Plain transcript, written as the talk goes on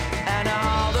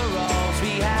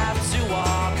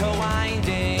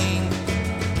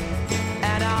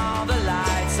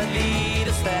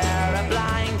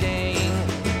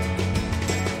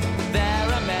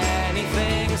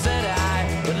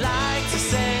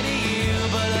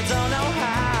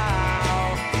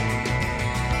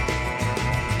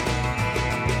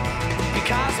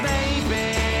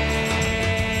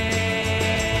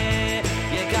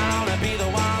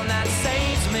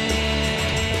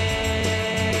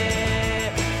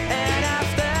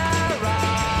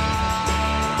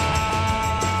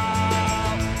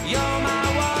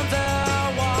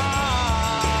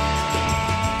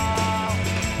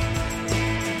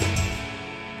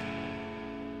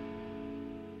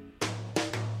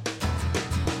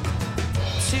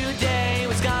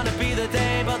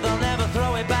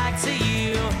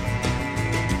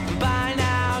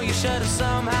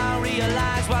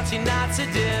you not to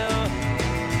do.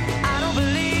 I don't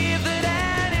believe that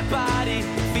anybody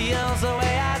feels the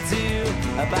way I do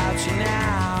about you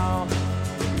now.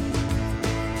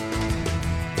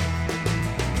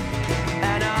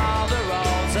 And all the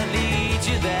roads that lead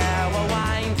you there were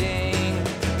winding,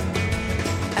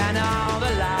 and all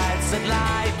the lights that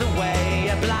light the way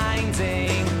are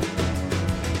blinding.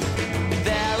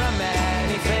 There are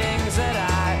many things that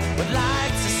I would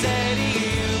like to say to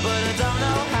you, but I don't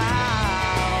know how.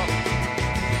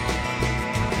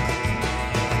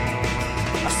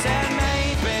 I said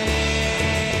maybe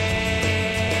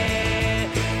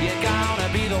you're gonna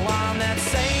be the one that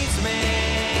saves me.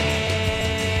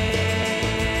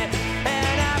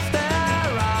 And after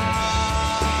all,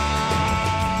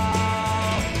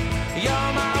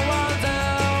 you're my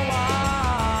Wonderwall.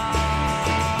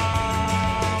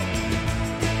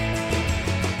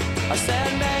 I said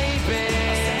maybe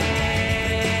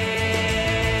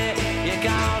you're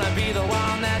gonna be the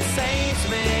one that saves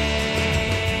me.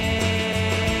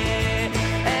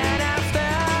 And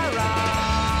after all,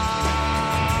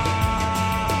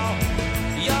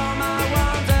 you're my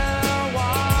Wonderwall.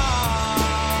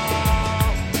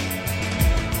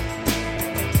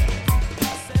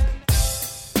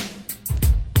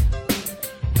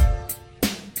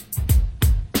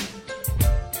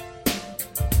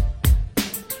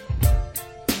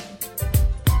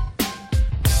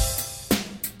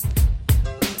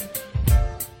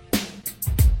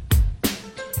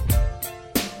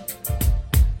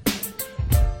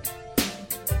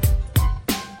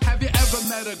 Have you ever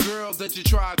met a girl that you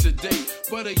tried to date,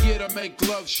 but a year to make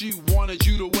love, she wanted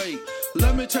you to wait?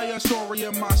 Let me tell you a story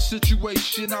of my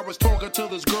situation. I was talking to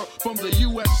this girl from the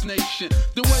U.S. nation.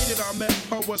 The way that I met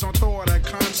her was on tour at a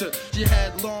concert. She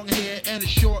had long hair and a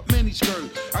short miniskirt.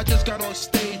 I just got on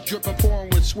stage dripping, pouring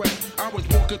with sweat. I was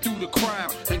walking through the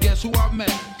crowd, and guess who I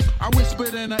met? I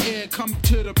whispered in her ear, come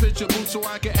to the picture booth so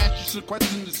I can ask you some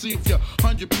questions to see if you're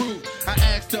 100 proof. I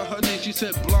asked her her name, she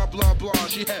said blah, blah, blah.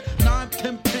 She had 9,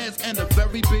 10 pants and a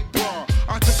very big bra.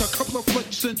 I took a couple of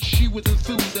flicks and she was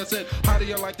enthused. I said, how do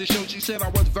you like the show? She said I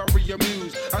was very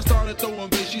amused. I started throwing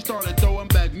bass, she started throwing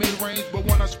back mid-range. But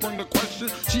when I sprung the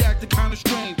question, she acted kind of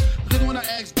strange. Then when I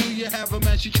asked, do you have a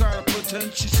man? She tried to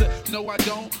pretend. She said, no, I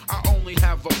don't. I only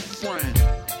have a friend.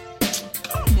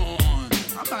 Come on.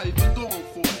 I'm not even going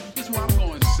for it. This is what I'm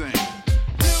going to sing.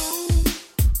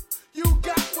 You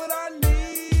got what I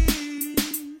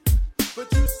need.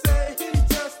 But you say he's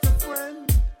just a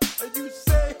friend. And you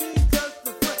say he's just a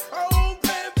friend. Oh,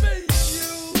 baby,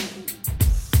 you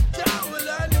got what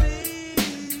I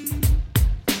need.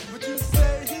 But you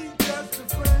say he's just a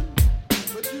friend.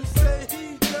 But you say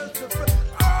he's just a friend.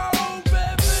 Oh,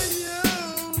 baby, you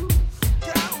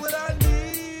got what I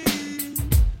need.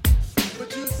 But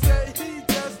you say he's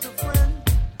just a friend.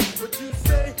 But you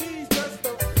say he's just a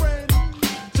friend.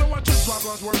 So I took blah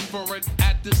blah's word for it.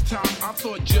 At this time, I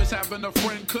thought just having a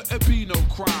friend couldn't be no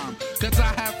crime. Cause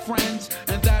I have friends,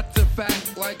 and that's a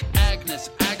fact. Like Agnes,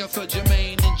 Agatha,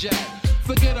 Jermaine, and Jack.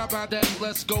 Forget about that,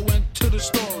 let's go into the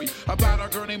story about a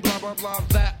girl named blah blah blah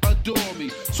that adore me.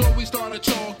 So we started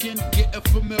talking, getting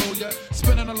familiar,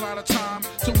 spending a lot of time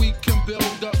so we can build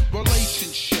a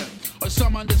relationship or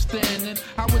some understanding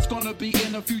how it's gonna be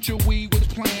in the future. We was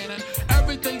planning,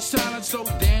 everything sounded so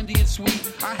dandy and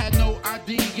sweet. I had no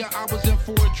idea I was in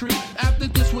for a treat. After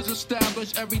this was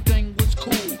established, everything was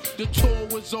cool. The tour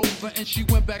was over and she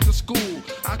went back to school.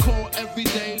 I called every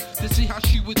day to see how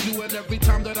she was doing. Every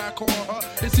time that I called her,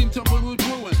 it seemed something was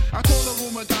brewing. I called her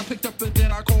room, I got picked up, and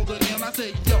then I called her in. I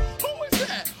said, yo, who is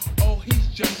that? Oh, he's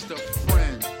just a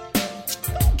friend.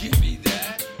 Don't give me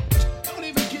that. Don't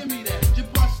even give me that. You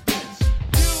bust this.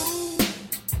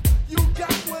 You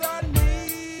got what I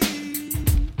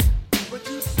need. But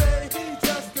you say he's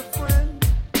just a friend.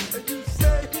 And you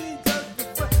say he's just a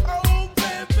friend. Oh,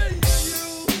 baby, you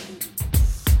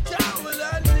got what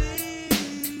I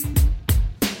need.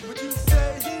 But you say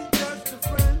he's just a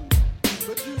friend.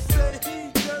 But you say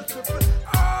he's just a friend.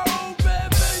 Oh,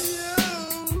 baby,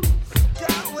 you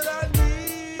got what I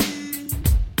need.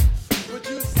 But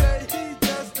you say he's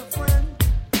just a friend.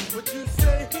 But you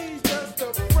say he's just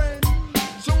a friend.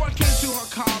 So I came to her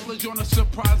college on a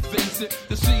surprise visit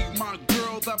to see my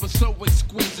girl that was so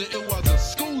exquisite. It was a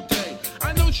school day.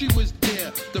 I know she was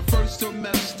there the first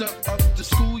semester of the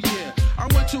school year. I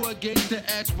went to a gate to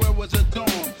ask where was a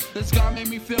dorm. This guy made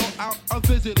me fill out a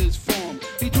visitor's form.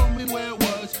 He told me where it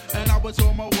was, and I was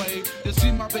on my way to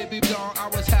see my baby doll. I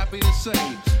was happy to say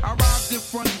I arrived in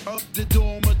front of the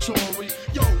dormitory.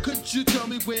 Yo, could you tell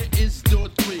me where is door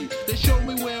 3? They showed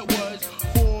me where it was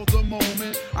for the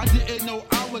moment. I didn't know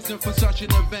I was in for such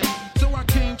an event. So I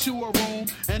came to a room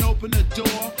and opened the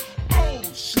door.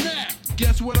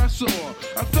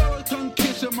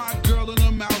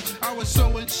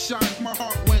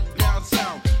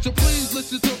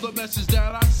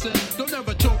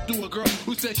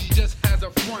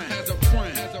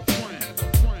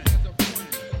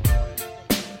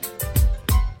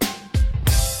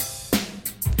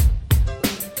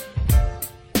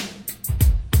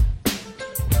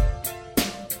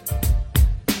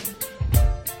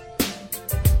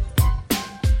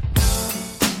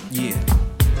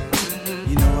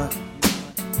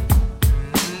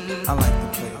 I like the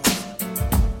players.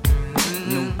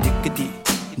 No diggity,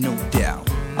 no doubt.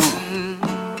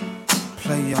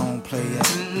 Play on, play it.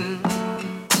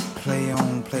 Play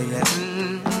on, play it.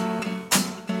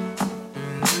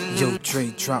 Yo,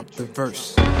 Dre, drop the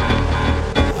verse.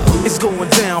 It's going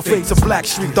down, fade to Black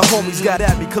Street. The homies got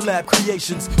at me, collab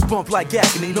creations. Bump like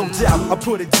agony, no doubt. I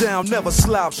put it down, never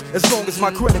slouch. As long as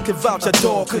my credit can vouch, a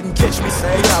dog couldn't catch me.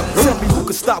 Say out. Tell me who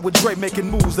could stop with Dre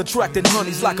making moves, attracting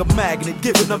honeys like a magnet,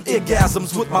 giving them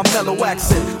orgasms with my mellow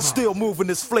accent. Still moving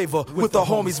this flavor with the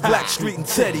homies Black Street and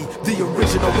Teddy, the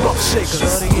original rough shakers.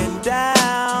 Shorty get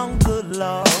down, good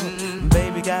lord.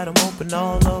 Baby got 'em open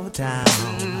all over town.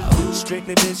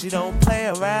 Strictly bitch, you don't play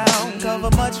around. Cover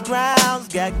much grounds,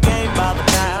 got game by the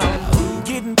pound.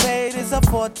 Getting paid is a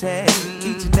forte,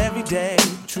 each and every day.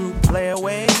 True play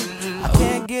away. I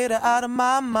can't get her out of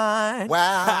my mind.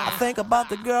 Wow. I think about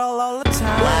the girl all the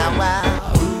time. Wow,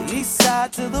 wow. East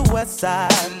side to the west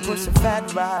side, pushing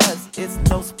fat rides, it's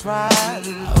no surprise.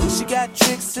 She got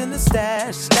tricks in the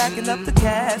stash, stacking up the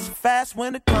cash, fast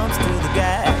when it comes to the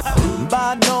gas.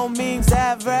 By no means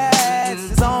average,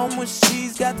 it's on when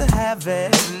she's got to have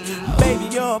it. Baby,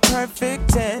 you're a perfect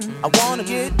 10, I wanna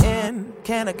get in,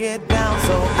 can I get down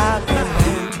so I can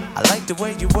win? I like the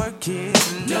way you work it,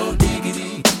 no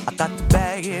diggity, I got to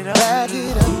bag it up. Bag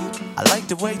it up. I like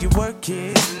the way you work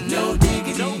it, no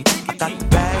diggity, I got to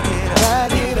bag it up.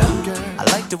 Bag it up, girl. I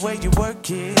like the way you work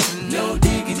it, no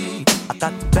diggity, I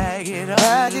got to bag it up.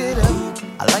 Bag it up.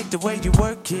 I like the way you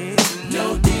work it,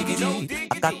 no diggity,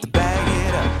 I got to bag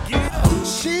it up.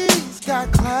 She's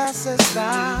got class and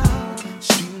style,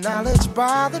 street knowledge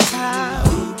by the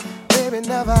pound. Baby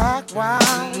never act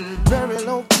wild, very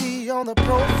low key on the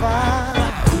profile.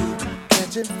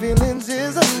 Catching feelings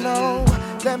is a no.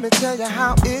 Let me tell you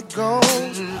how it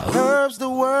goes. Curves the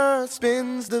word,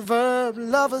 spins the verb.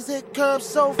 Lovers it curves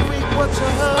so freak what you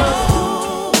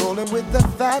heard. Rolling with the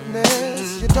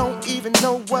fatness, you don't even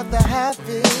know what the half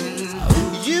is.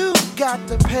 You got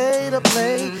to pay to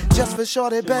play just for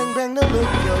shorty bang bang to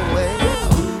look your way.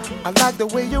 I like the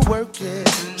way you work it,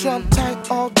 trump tight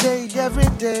all day, every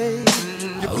day.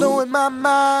 You're blowing my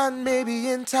mind, maybe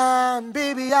in time,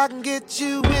 baby I can get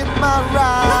you in my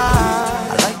ride.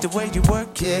 I like the way you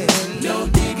work it, no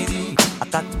diggity, I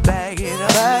got to bag it up.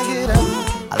 Bag it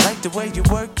up. I like the way you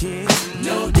work it,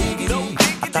 no diggity,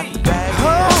 I got to bag it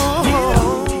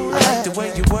up. I like the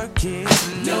way you work it,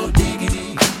 no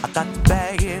diggity, I got to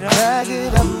bag it up. Bag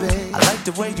it up, babe. I like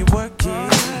the way you work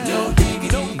it, no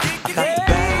diggity, I got to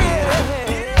bag it up.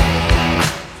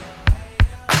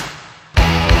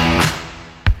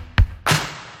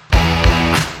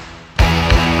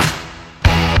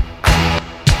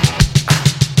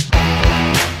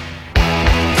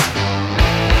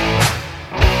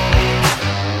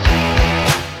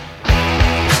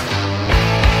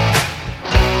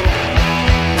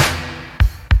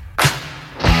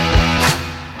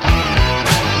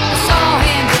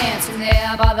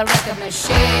 By the record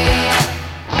machine,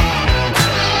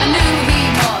 I knew he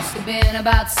must have been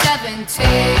about 17.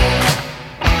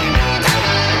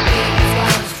 He was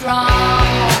going strong,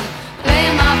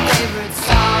 playing my favorite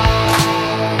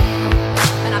song,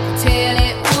 and I could tell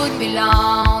it wouldn't be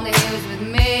long that he was with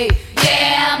me,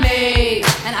 yeah me.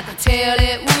 And I could tell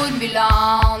it wouldn't be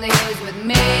long that he was with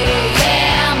me,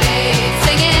 yeah me.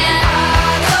 Singing,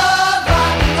 I love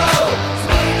rock and roll,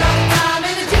 spending a lot of time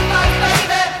in the jukebox,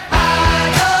 baby.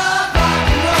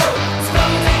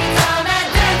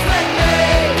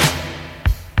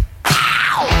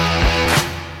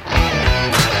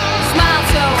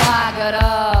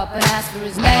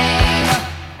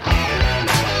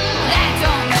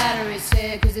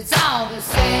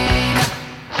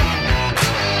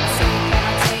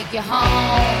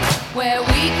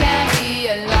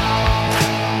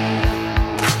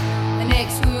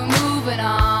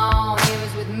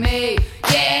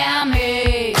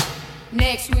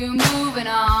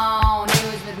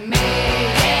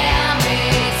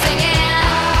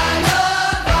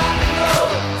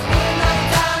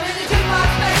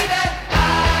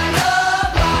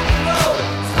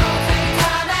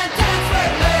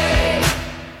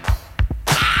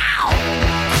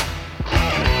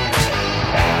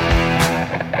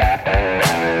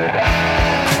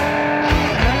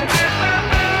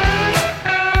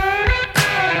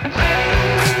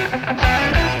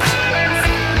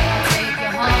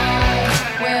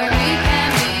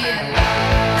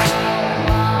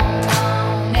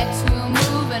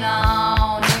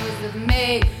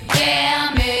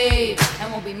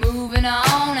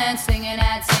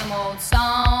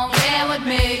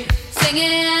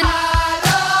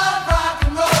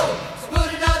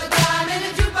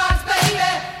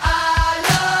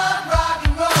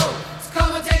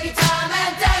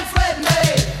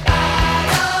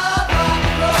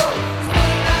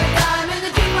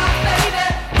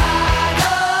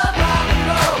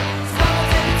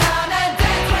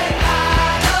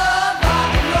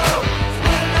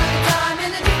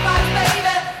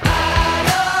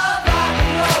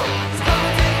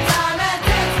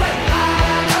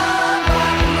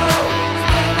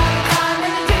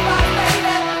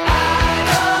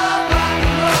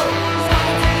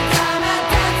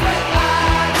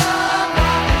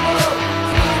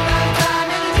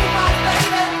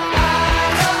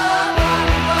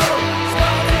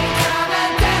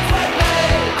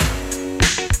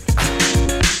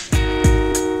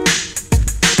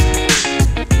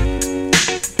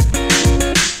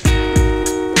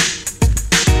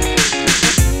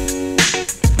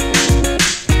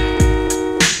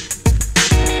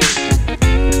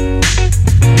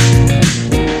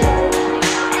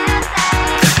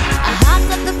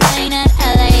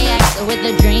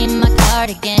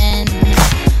 start again.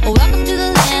 Welcome to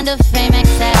the land of fame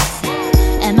excess.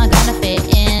 Am I gonna fit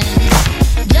in?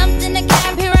 Jumped in the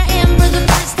cab, here I am for the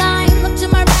first time. Look to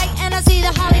my right and I see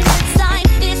the Hollywood sign.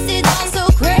 This is all so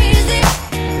crazy.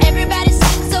 Everybody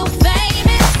seems so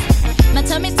famous. My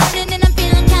tummy's turning and I'm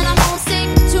feeling kinda homesick.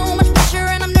 Too much pressure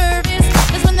and I'm nervous.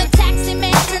 That's when the taxi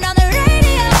man turned on the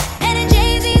radio and the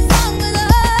Jay-Z song was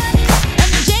on. And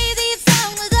the Jay-Z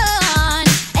song was on.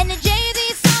 And the Jay-Z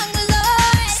song was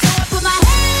on. So I put my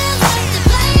hands up to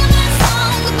play my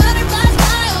song. The butterflies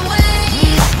fly away.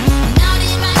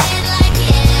 Nodding in my head like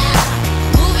yeah.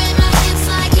 Moving my hips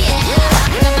like yeah.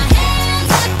 Got my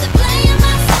hands up to play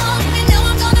my song. You know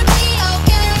I'm gonna be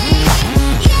okay.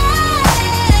 Yeah.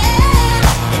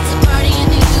 It's a party in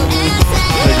the USA.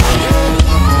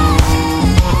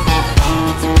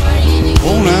 It's a party in the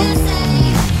Oh, now. USA.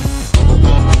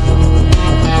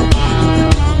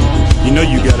 You know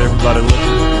you got everybody looking.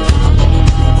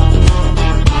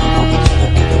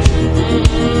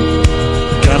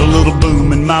 Got a little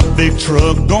boom in my big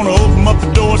truck. Gonna open up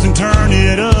the doors and turn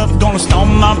it up. Gonna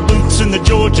stomp my boots in the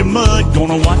Georgia mud.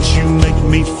 Gonna watch you make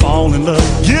me fall in love.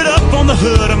 Get up on the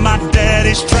hood of my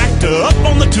daddy's tractor. Up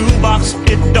on the toolbox,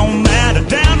 it don't matter.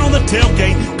 Down on the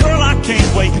tailgate, girl, I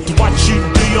can't wait to watch you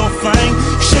do your thing.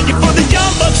 Shake it for the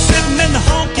young bucks sitting in the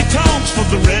honky tonks. For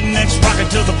the rednecks rocking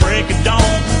till the break of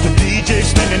dawn. The DJ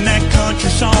spinning that country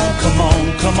song. Come on,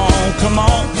 come on, come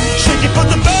on. Shake it for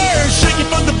the birds, shake it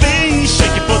for the bees.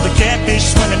 Shake it for the catfish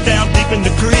swimming down deep in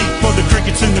the creek. For the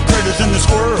crickets and the critters and the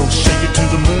squirrels. Shake it to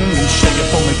the moon, shake it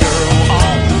for me, girl.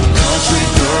 Oh, country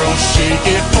girl, shake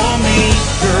it for me,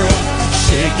 girl.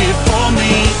 Shake it for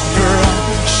me, girl.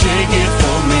 Shake it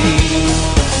for me.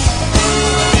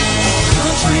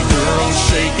 Country girl,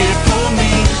 shake it for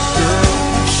me, girl.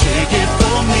 Shake it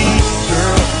for me,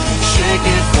 girl. Shake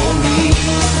it for me.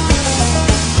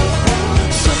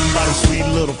 Somebody's sweet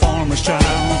little farmer's child.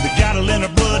 They got it in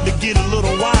her blood to get a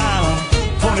little wild.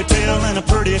 Ponytail and a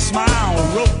pretty smile,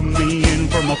 roping me in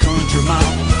from a country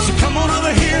mile. So come on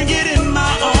over here and get in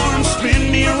my arms. Spin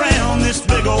me around this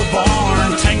big old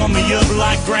barn. Tangle me up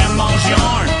like grandma's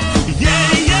yarn. Yeah,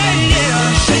 yeah, yeah.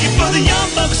 Shake it for the young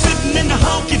bucks sitting in the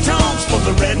honky tonks. For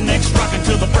the rednecks rocking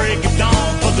till the break of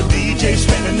dawn. For the DJ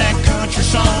spinning that country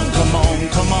song. Come on,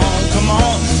 come on, come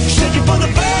on. Shake it for the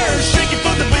birds, shake it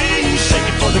for the bees. Shake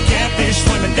it for the catfish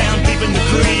swimming down deep in the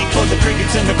creek. For the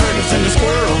crickets and the critters and the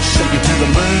squirrels. Shake it to the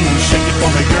moon, shake it for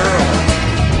me, girl.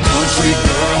 Country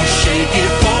girl, shake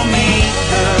it for me,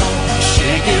 girl.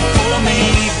 Shake it for me,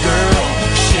 girl.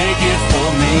 Shake it for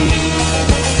me.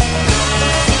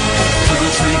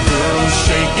 Country girl,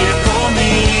 shake it for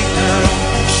me, girl.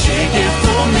 Shake it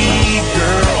for me,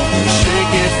 girl.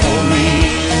 Shake it for me.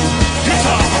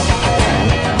 Guitar.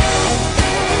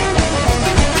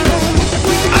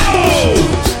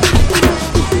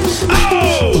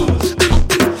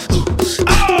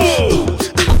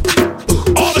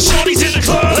 All the shorties in the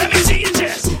club, let me see you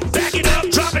just back it up,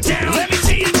 drop it down. Let me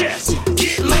see you just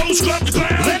get low, scrub the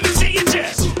ground. Let me see you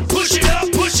just push it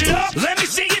up, let me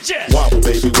see you just Wobble,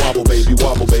 baby, wobble, baby,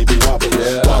 wobble, baby, wobble.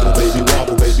 Yeah. Wobble, baby,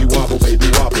 wobble, baby, wobble, baby,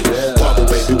 wobble. Yeah. Wobble,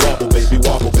 baby, wobble, baby,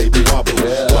 wobble, baby, wobble.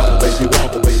 Yeah. Wobble, baby,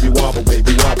 wobble, baby, wobble,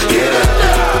 baby, wobble. Get it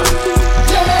now.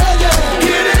 Yeah, yeah.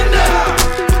 Get it now.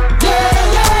 Yeah,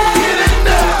 yeah. Get it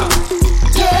now.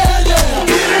 Yeah, yeah.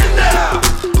 Get it now.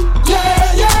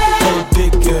 Yeah, yeah. Hey,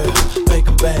 big girl, make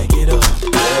 'em bag it up.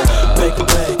 Make 'em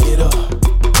bag it up.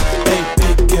 Hey,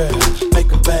 big girl,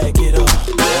 make 'em bag it up.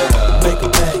 Make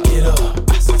 'em bag it up.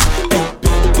 Hey,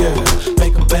 big girl,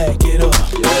 make 'em bag it up.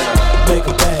 Make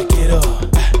 'em bag it up.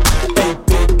 Hey,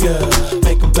 big girl,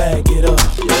 make 'em bag it up.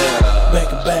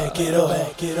 Make 'em bag it up.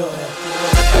 Back it up.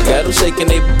 I got them shaking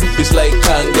they boobies like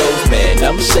congos, man.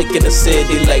 I'm shaking the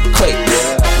city like quakes.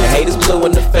 The haters blue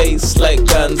in the face like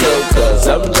Gonzo, cause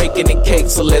I'm breaking the cake,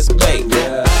 so let's bake.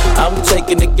 I'm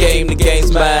taking the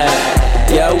game's mine.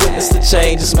 Y'all witness the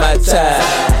change, it's my time.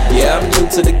 Yeah, I'm new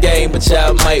to the game, but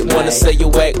y'all might wanna say you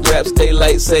whack raps,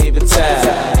 daylight saving time.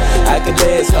 I can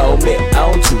dance, homie,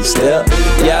 I don't two-step.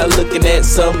 Y'all looking at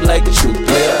something like a true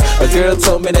player. A girl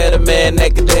told me that a man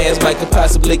that can dance might could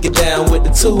possibly get down with the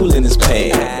tool in his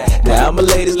pants. Now I'm a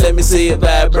ladies, let me see it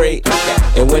vibrate.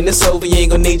 And when it's over, you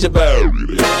ain't gon' need your bird.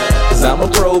 Cause I'm a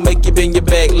pro, make you bend your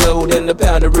back low, then the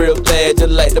pound it real fast,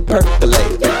 just like the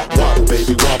percolate. Wobble,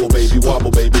 baby, wobble, baby,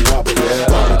 wobble, baby, wobble. Yeah.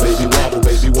 Wobble, baby, wobble,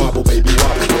 baby, wobble, baby,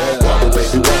 wobble. Yeah. Wobble,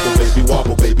 baby, wobble, baby,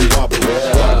 wobble, baby, wobble.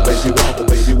 Yeah. Wobble, baby, wobble,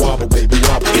 baby, wobble, baby,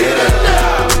 wobble. Get it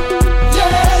now.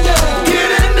 Yeah, yeah.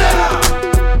 Get it now.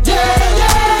 Yeah,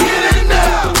 yeah. Get it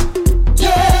now.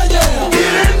 Yeah, yeah.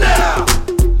 Get it now.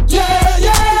 Yeah,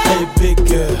 yeah. Hey, big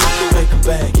girl, make 'em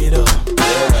bag it up.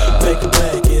 Make 'em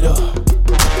bag it up.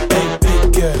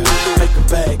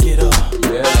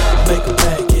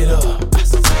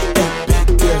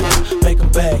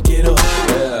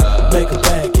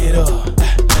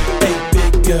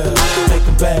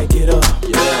 back it up.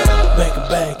 Yeah. Make 'em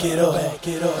back it up. Back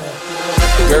it up.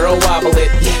 Girl, wobble it,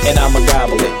 and I'ma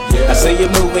gobble it. I see you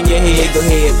moving your head, go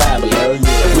ahead, bobble it.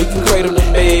 We can cradle the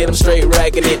bed, I'm straight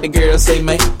rocking it. The girl say,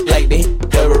 man, like the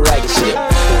rocket shit.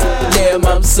 Damn,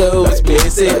 I'm so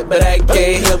expensive, but I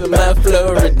can't help it, my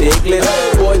flow ridiculous.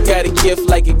 Boy, got a gift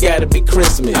like it gotta be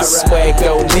Christmas. Swag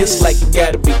on this like it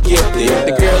gotta be gifted.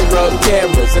 The girls brought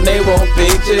cameras, and they want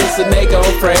pictures, and they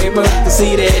gon' frame them.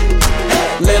 See that?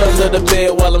 Let a little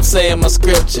bit while I'm saying my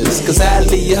scriptures. Cause I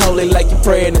leave you holy like you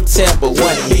pray in the temple.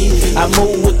 One beat, I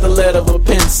move with the letter of a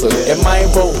pencil. And mine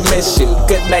won't miss you,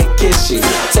 good night kiss you.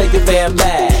 Take it damn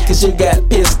back, cause you got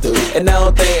pistol. And I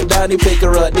don't think Donnie pick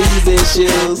her up these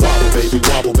issues. Wobble baby,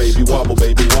 wobble baby, wobble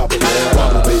baby, wobble.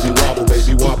 Wobble baby, wobble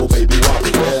baby, wobble baby,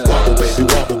 wobble. Wobble baby,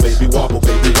 wobble baby, wobble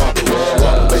baby, wobble.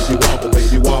 Wobble baby, wobble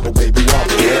baby, wobble baby,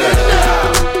 wobble. Get it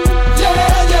now,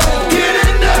 yeah, yeah. Get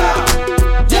it now,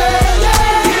 yeah, yeah.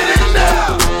 Get it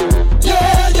now,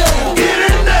 yeah, yeah. Get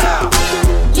it now,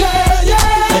 yeah, yeah.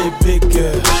 Hey, big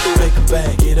girl, make 'em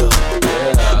back it up.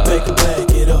 Make 'em back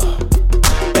it up.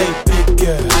 Hey, big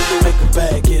girl, make 'em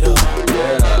back it up.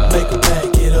 Make 'em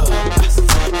back it up.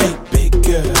 Hey, big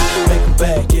girl, make 'em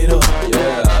back it up.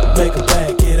 Make 'em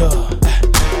back it up.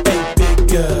 Hey, big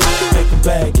girl, make 'em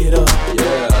back it up.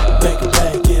 Make 'em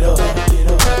back it up.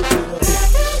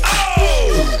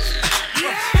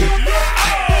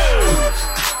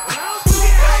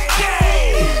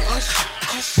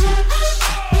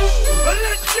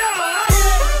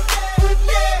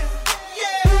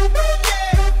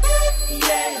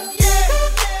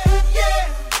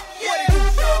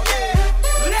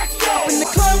 In the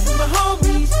club with my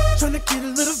homies, tryna get a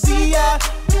little VI,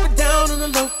 keep it down on the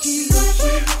low key.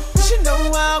 She know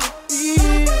how it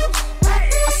feels.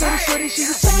 I saw her shorty, she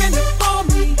was checking up on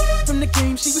me. From the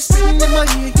game, she was spitting in my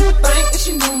ear. You would think that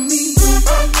she knew me.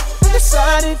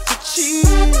 Decided to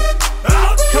chill.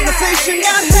 Conversation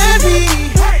got heavy.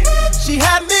 She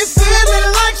had me feeling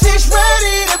like she's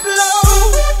ready to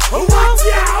blow. Watch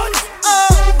out!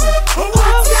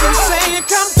 She's saying,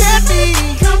 come get me.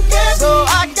 So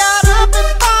I got up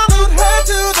and followed her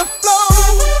to the floor.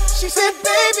 She said,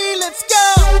 baby, let's go.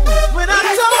 When I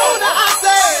told her, I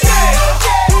said,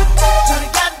 Johnny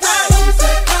got down, he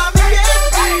said, come and get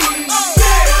me.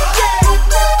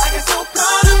 I get so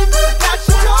caught up, I got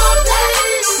you all day.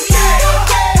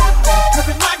 Cause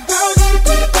if my girl, you could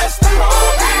be the best of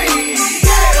all me.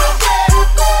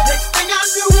 Next thing I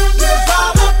knew, she was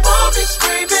all up on me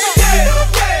screaming.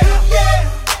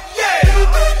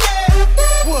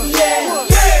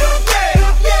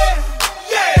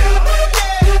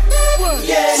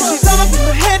 She's all up in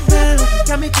my head now,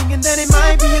 got me thinking that it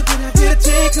might be a good idea to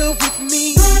take her with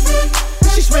me.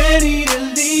 She's ready to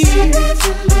leave.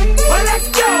 Well, let's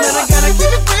go. And I gotta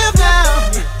keep it real now,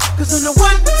 cause on the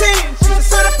 1 to 10, she's a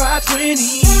certified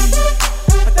 20.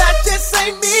 But that just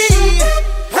ain't me.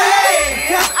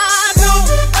 Hey, cause I know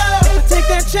if I take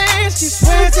that chance, she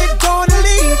swears it's gonna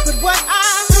leave. But what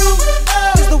I do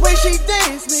is the way she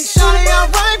dance makes Shawty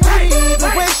alright with me. The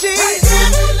way she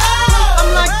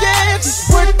I'm like, yeah, just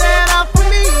work that out for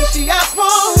me. She asked for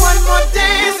one more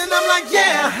dance, and I'm like,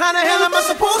 yeah, how the hell am I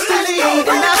supposed to leave?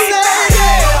 And I said,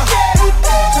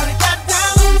 Johnny got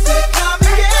down, he said, come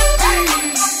and get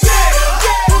me.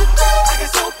 I get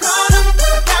so caught up,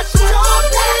 I got you all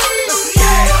day.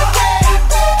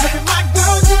 Look at my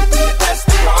girl, you could be the best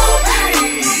of all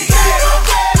me.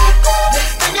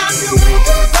 Next thing I knew, it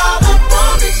was all up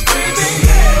on me screaming.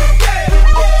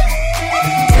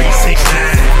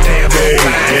 369, damn,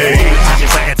 she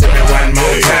just sang it to me one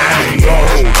more time.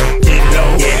 Get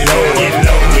low, get low, get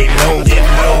low, get low, get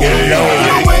low, get low. To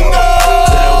the window,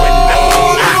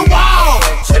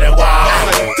 to the wall.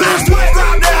 This twist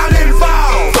drop down and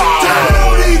fall. Down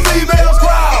on these females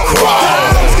crawl.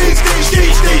 Ski, ski, ski,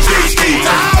 ski, ski, ski.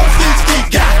 Down, ski, ski,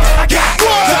 got, I got.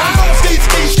 Down, ski,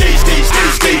 ski, ski, ski, ski,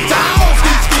 ski. Down,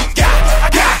 ski, ski, got, I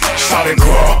got. Solid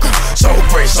crook, so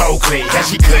fresh, so clean. Can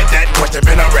she cut that question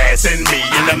been harassing me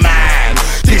in the mind?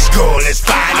 This girl is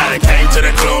fine. I done came to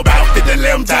the club out 50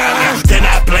 limb time. Can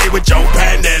I play with your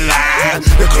panty line?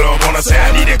 The club wanna say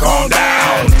I need to calm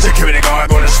down. Security guard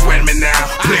gonna sweat me now.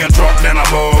 Play a drunk, then a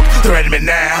mug, threaten me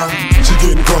now. She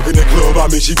getting drunk in the club, I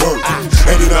mean she working.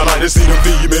 And then I like to see the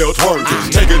females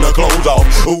twerking. Taking her clothes off,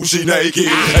 ooh she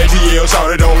naked. ATL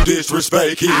shouted don't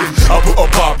disrespect it. I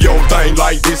pop your thing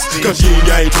like this, cause you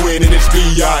ain't twin and it's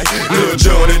B.I. Lil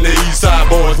John and the East Side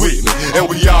boys with me. And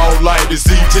we all like to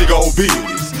see Tiggo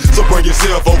business. So bring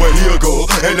yourself over here, girl,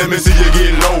 and let me see you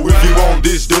get low. If you want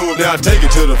this dude, now take it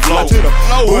to the floor.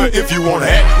 But if you want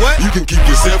that, you can keep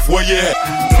yourself where you at.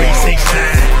 369,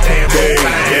 damn,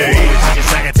 she just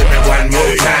sang it to me one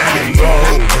more time and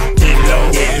roll. Get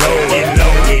low, get low, get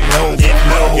low, get low, get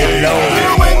low, get low. To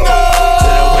the window, to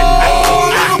the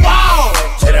window, to the wall,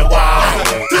 to the wall.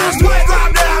 To the sweat drop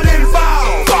down and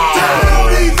fall. Down on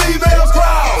these females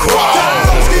crawl. Down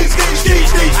on ski, ski, ski,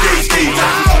 ski, ski, ski.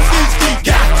 Down on ski, ski,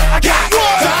 got, I got.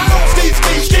 Down on ski,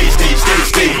 ski, ski, ski, ski,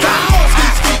 ski. Down on ski,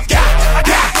 ski, got, I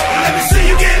got. Let me see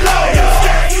you get low. You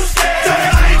scared, you scared. Turn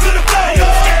your line to the floor. You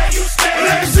scared, you scared.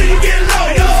 Let me see you get low.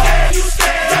 You scared, you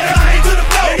scared. Turn your line to the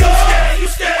floor. You scared, you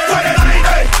scared. Turn your line,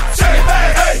 hey, shake it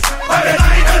back, hey. Turn your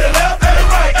line to the left and the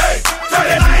right, hey. Turn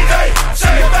your line, hey,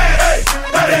 shake it back, hey.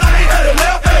 Turn your line to the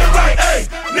left and the right, hey.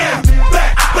 Now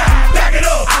back, back, back it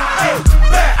up, hey.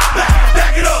 Back, back,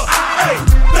 back it up, hey.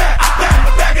 Back, back,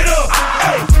 back it up,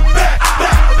 hey. Back,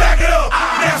 back, back it up.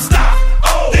 Now stop,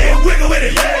 oh, then wiggle with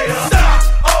it, yeah. Stop,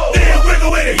 oh, then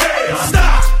wiggle with it, yeah.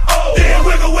 Stop, oh, then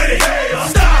wiggle with it, yeah.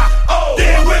 Stop, oh,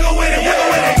 then wiggle with it, wiggle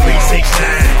with it. 3, 6, 9,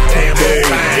 damn good,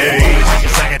 fine.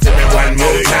 Sing it to me one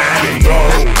more time and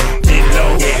roll. Get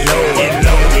low, get low, get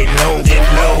low, get low, get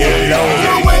low, get low. To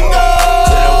the window,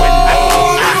 to the window,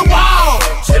 to the wall,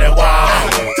 to the wall.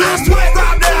 To the sweat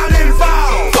drop down and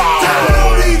fall. Down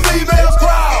on these females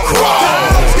crawl.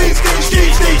 Down on ski, ski, ski,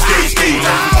 ski, ski, ski.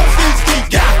 Down on ski, ski,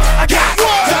 got, I got.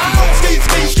 Down on ski,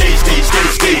 ski, ski, ski, ski,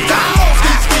 ski. Down on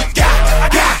ski, ski, got, I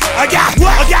got. I got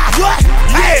what? I got what?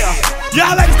 Yeah.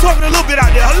 Y'all like to talking a little bit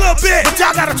out there, a little bit. But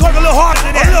y'all gotta talk a little harder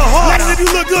than that. A little harder. Like if you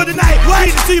look good tonight, what?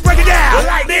 Need to see you break it down.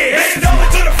 Like this. Bend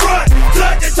over to the front,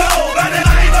 touch your toe, by the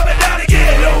line up and down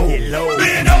again. Low.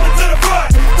 Bend over to the front,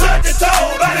 touch your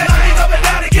toe, by the line up and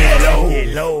down again.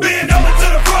 Low. Bend over to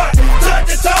the front,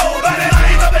 touch your toe, by the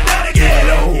line up and down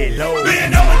again. Low.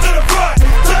 Bend over to the front,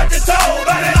 touch your toe,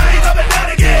 by the line up and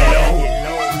down again.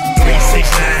 3, 6,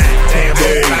 9, damn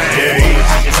good, fine.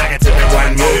 Just like it to me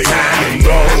one more time and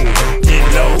roll. Get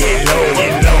low, get low,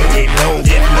 get low, get low,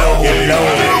 get low, get low.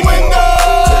 To the window,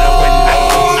 to the window,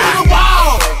 to the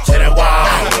wall, to the wall.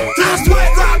 To the sweat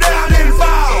drop down and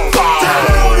fall. Down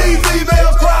on these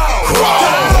females crawl.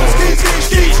 Down on ski, ski,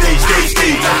 ski, ski, ski, ski.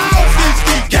 Down on ski,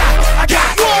 ski, got, I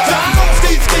got. Down on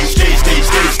ski, ski, ski, ski,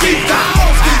 ski, ski. Down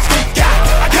on ski, ski, got,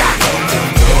 I got.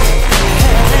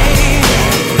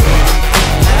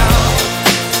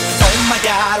 Oh my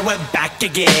God, we're back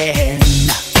again.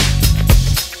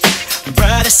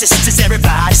 Brothers, sisters,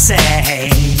 everybody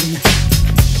sing.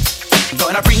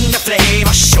 Gonna bring the flame,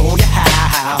 I'll show you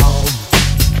how.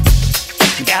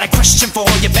 Got a question for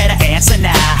you, better answer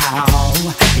now.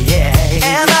 Yeah.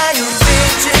 Am I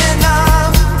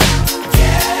original?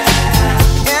 Yeah.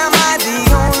 Am I the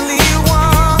only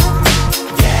one?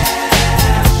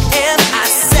 Yeah. Am I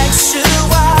sexual?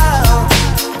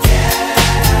 Yeah.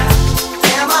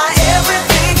 Am I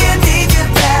everything you need? You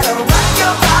better rock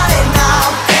your body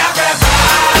now. Everybody,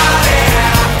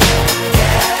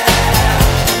 yeah.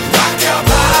 Rock your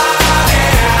body,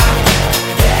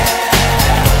 yeah.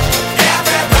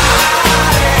 Everybody,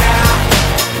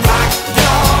 rock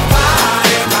your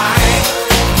body right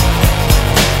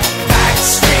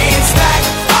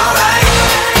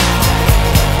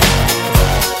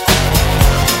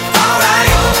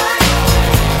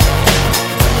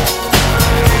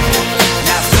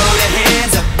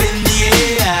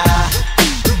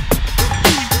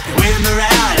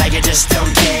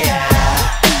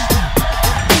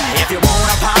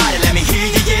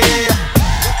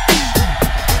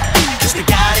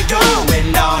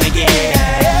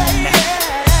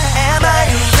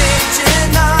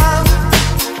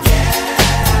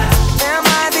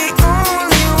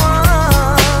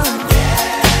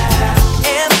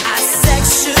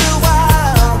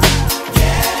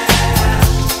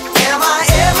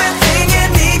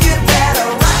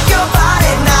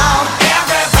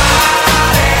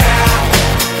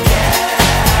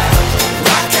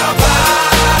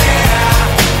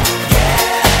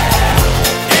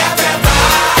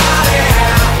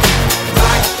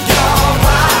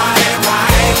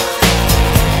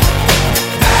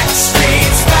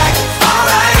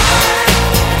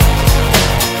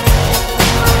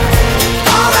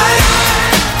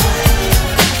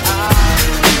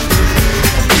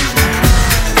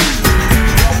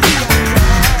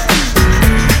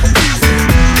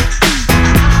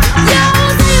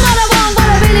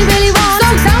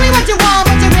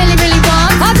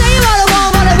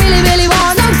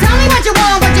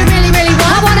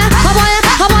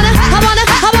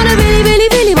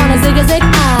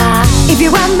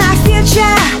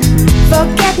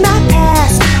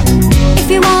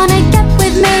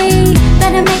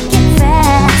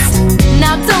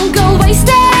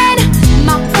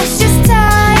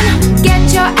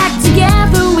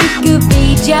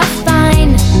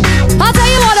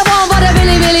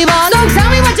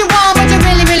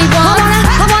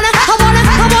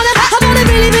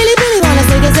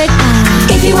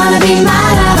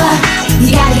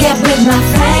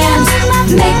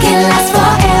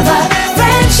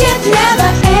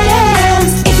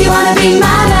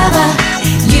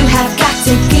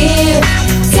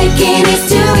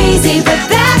easy, but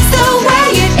that's the way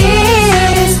it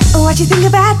is. What you think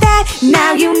about that?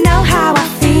 Now you know how I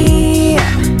feel.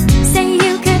 Say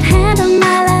you could handle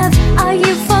my love. Are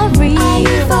you for real?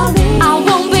 I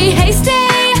won't be hasty,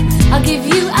 I'll give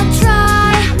you a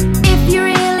try. If you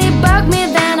really bug me,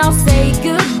 then I'll say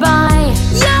goodbye.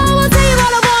 Yo, I'll tell you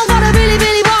what I want, what I really,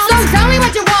 really want. So tell me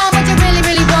what you want, what you really,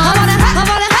 really want.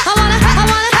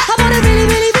 I wanna really,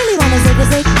 really, really wanna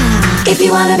say. If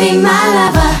you wanna be my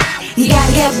lover, you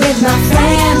gotta get with my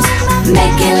friends.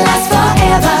 Make it last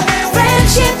forever.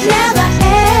 Friendship never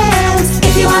ends.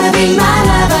 If you wanna be my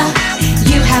lover,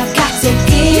 you have got to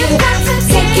give.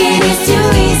 Taking is too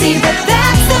easy, but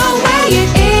that's the way it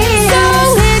is. So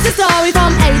here's the story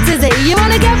from A to Z. You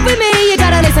wanna get with me, you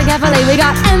gotta listen carefully. We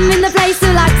got M in the place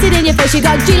who likes it in your face. You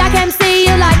got G like MC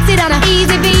who likes it on a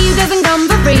easy V who doesn't come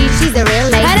for free. She's a real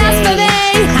lady. And as for me,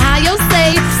 how you'll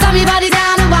say, slam your body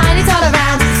down and wine it all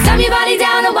around. Slam your body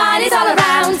down and wine it all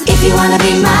around. If you wanna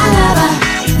be my lover,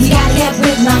 you gotta get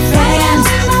with my friends.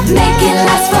 Make it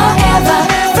last forever.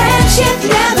 Friendship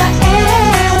never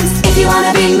ends. If you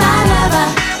wanna be my lover,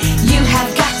 you have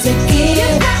got to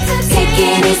give.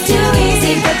 Taking is too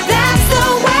easy, but that's the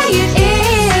way it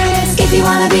is. If you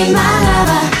wanna be my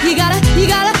lover, you gotta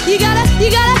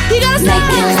make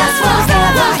it last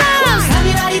forever. Slam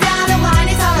your body down and wine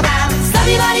it all around. Slam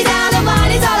your body down and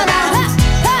wine it all around.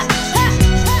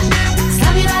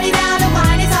 Slam your body down and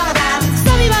wine it all around.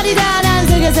 Slam your body down and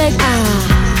take a sec.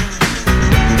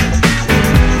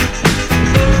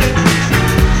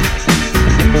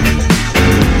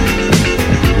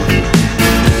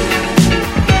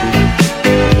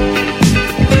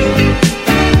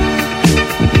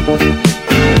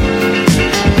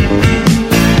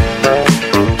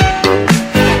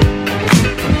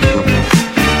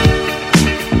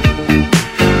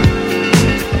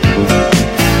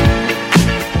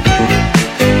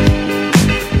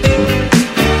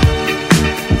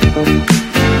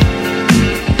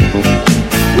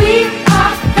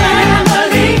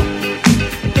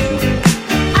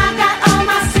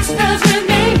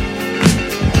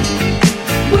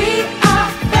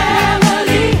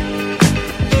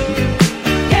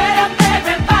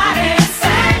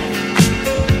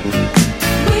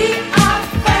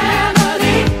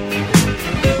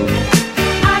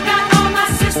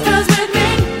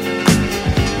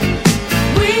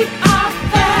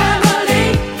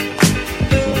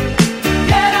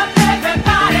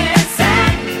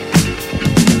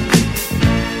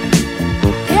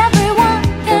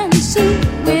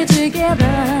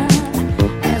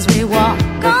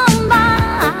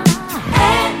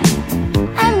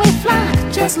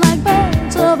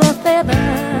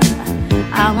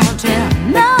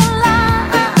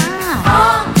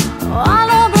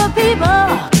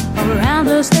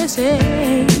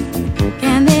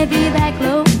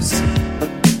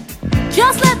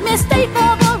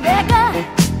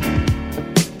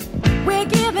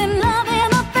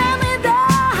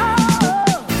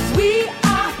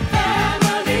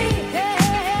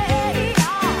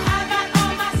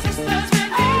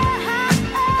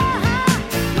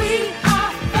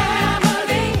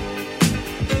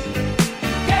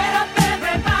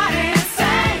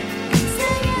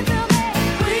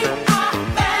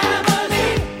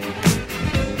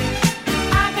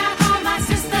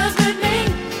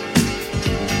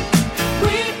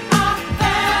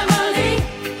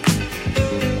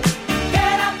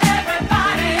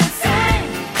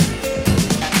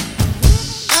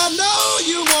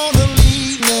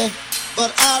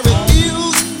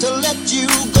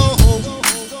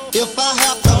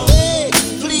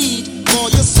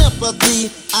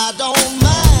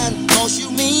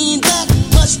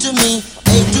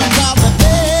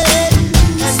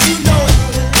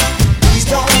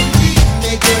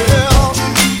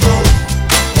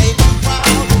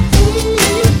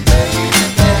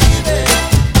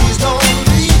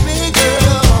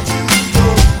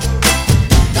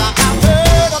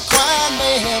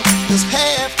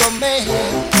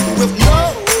 With no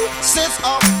sense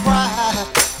of